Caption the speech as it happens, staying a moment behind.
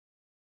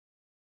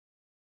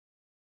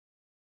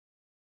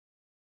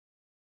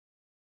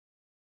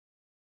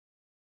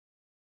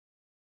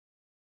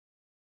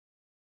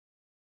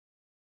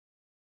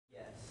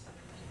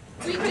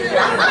We do.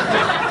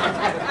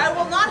 I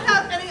will not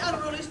have any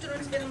unruly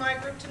students in my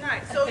group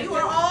tonight. So you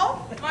are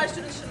all my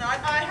students tonight.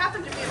 I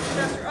happen to be a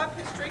professor of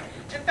history.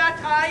 In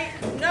fact, I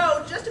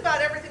know just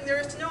about everything there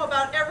is to know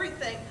about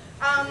everything.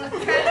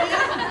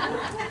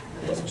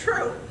 It's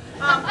true.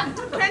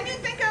 Can you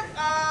think of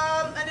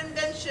an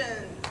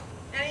invention?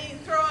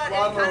 Throw out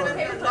any kind of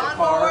invention?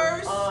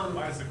 Lawnmowers?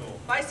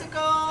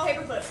 Bicycle?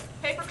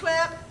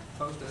 Paperclip?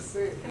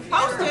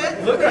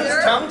 Post-it. Look at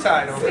his tongue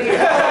tied over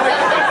here.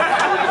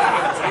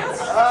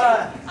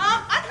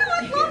 I kind of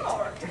like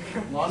lawnmower.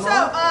 So,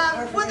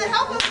 with the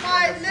help of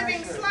my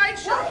living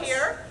slideshow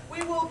here,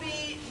 we will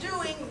be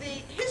doing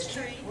the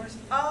history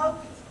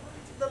of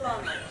the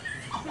lawnmower.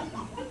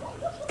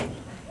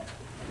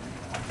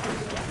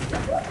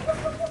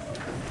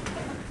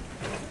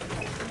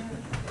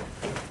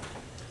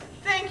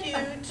 Thank you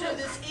to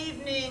this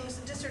evening's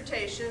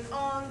dissertation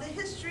on the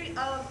history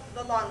of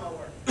the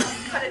lawnmower.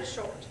 Cut it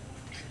short.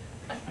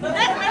 Not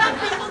many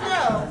people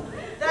know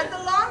that the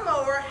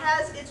lawnmower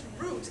has its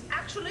roots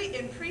actually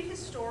in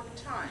prehistoric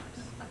times.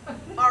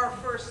 Our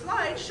first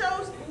slide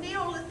shows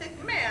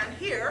Neolithic man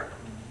here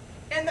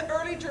in the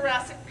early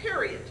Jurassic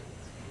period.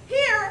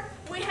 Here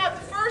we have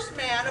the first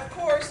man, of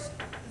course,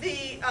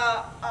 the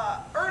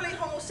early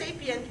Homo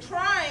sapien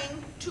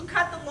trying to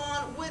cut the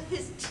lawn with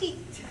his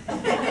teeth.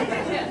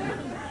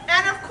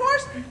 And of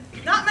course,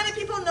 not many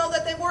people know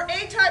that there were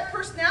A-type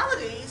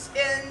personalities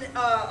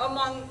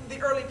among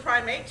the early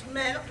primates,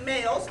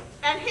 males.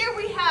 And here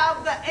we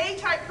have the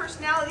A-type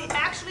personality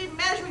actually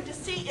measuring to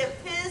see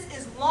if his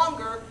is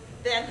longer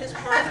than his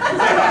partner's.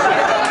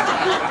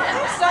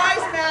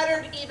 Size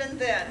mattered even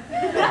then.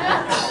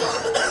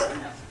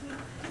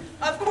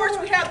 Of course,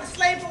 we have the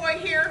slave boy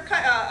here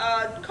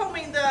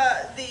combing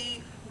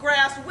the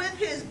grass with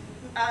his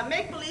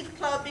make-believe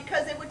club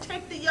because they would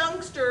take the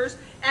youngsters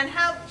and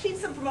teach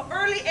them from an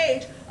early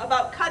age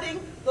about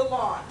cutting the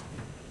lawn.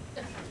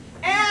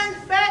 And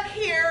back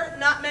here,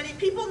 not many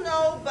people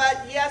know,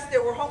 but yes,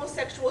 there were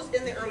homosexuals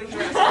in the early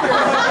Jurassic period.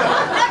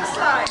 Next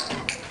slide.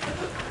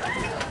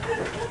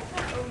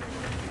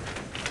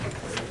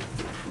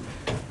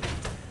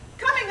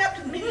 Coming up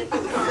to me.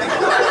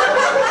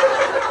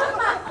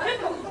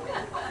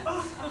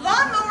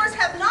 Lawnmowers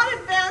have not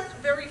advanced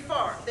very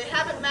far. They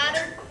haven't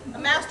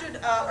mastered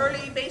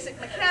early basic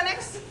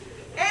mechanics,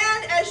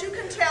 and as you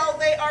can tell,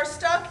 they are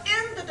stuck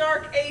in the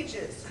Dark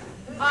Ages.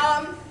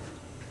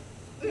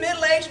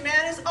 Middle-aged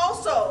man is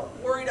also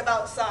worried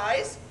about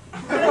size.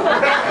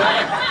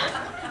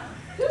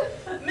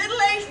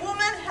 Middle-aged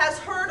woman has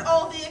heard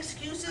all the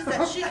excuses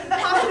that she can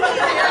possibly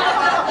hear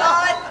about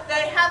why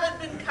they haven't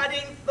been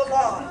cutting the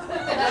lawn.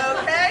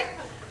 Okay?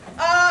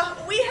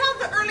 We have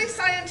the early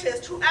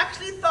scientist who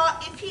actually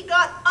thought if he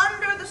got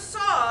under the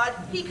sod,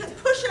 he could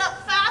push it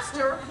up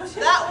faster.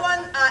 That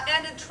one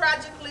ended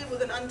tragically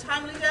with an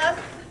untimely death.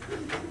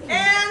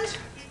 And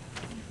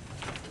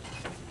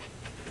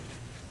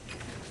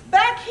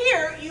back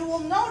here, you will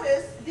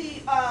notice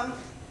the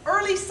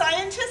early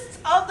scientists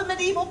of the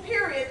medieval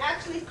period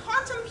actually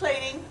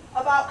contemplating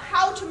about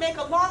how to make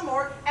a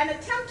lawnmower and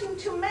attempting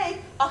to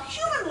make a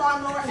human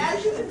lawnmower,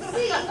 as you can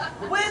see,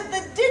 with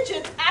the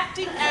digits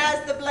acting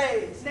as the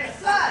blades. Next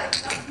slide.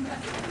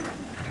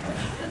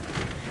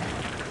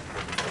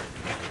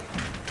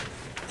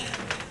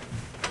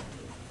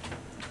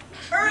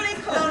 Early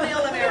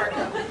colonial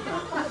America.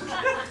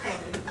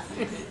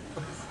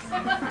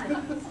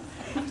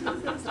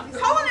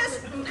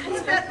 Colonists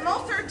spent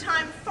most of their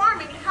time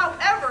farming.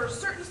 However,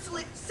 certain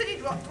city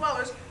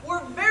dwellers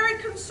were very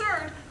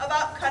concerned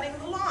about cutting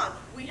the lawn.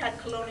 We had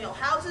colonial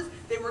houses.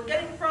 They were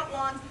getting front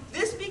lawns.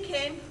 This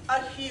became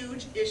a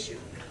huge issue.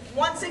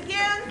 Once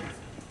again,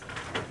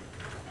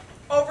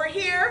 over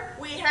here,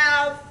 we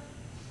have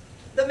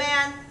the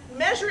man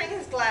measuring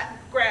his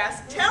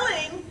grass,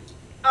 telling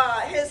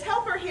his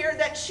helper here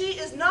that she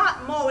is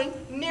not mowing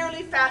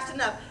nearly fast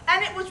enough.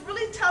 And it was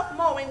really tough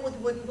mowing with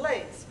wooden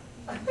blades.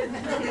 I don't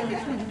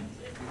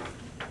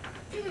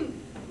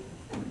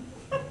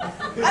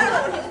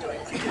know what he's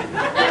doing.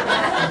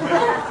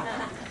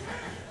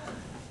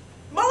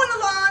 Mowing the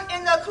lawn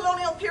in the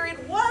colonial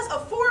period was a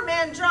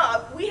four-man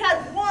job. We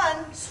had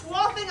one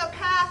swathing a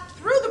path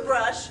through the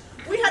brush.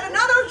 We had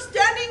another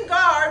standing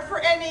guard for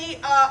any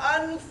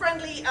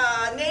unfriendly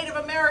Native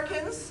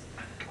Americans.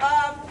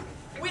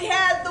 We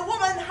had the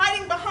woman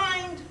hiding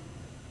behind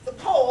the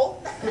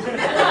pole.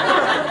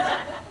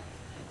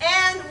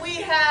 And we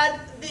had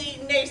the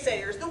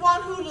naysayers, the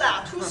one who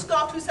laughed, who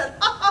scoffed, who said,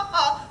 ha ha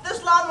ha,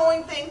 this lawn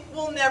mowing thing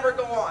will never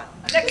go on.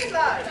 Next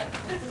slide.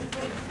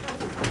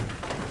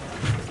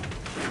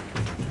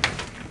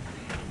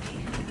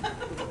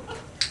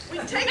 We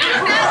take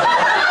this now.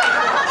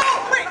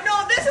 Oh, wait,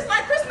 no, this is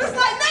my Christmas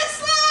slide. Next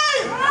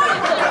slide!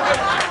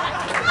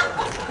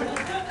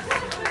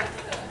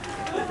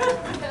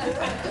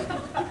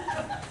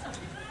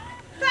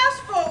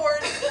 Fast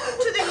forward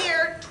to the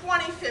year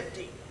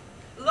 2050.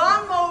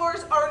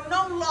 Lawnmowers are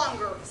no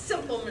longer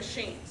simple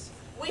machines.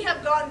 We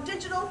have gone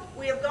digital,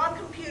 we have gone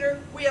computer,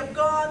 we have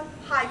gone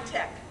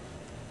high-tech.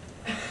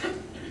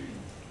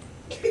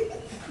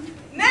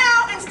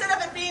 Now, instead of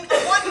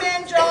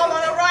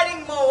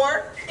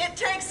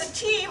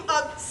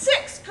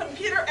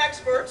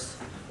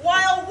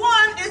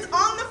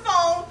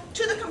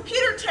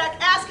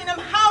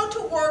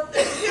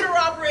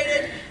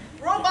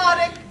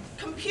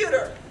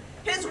computer.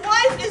 His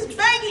wife is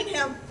begging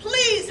him,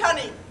 please,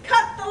 honey,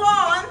 cut the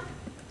lawn.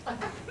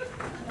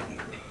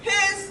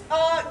 His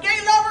gay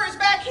lover is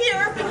back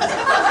here because he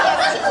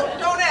wants to.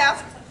 Don't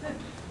ask.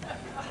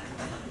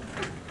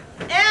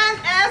 And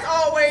as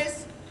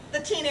always, the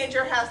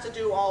teenager has to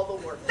do all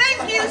the work.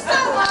 Thank you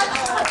so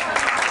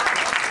much.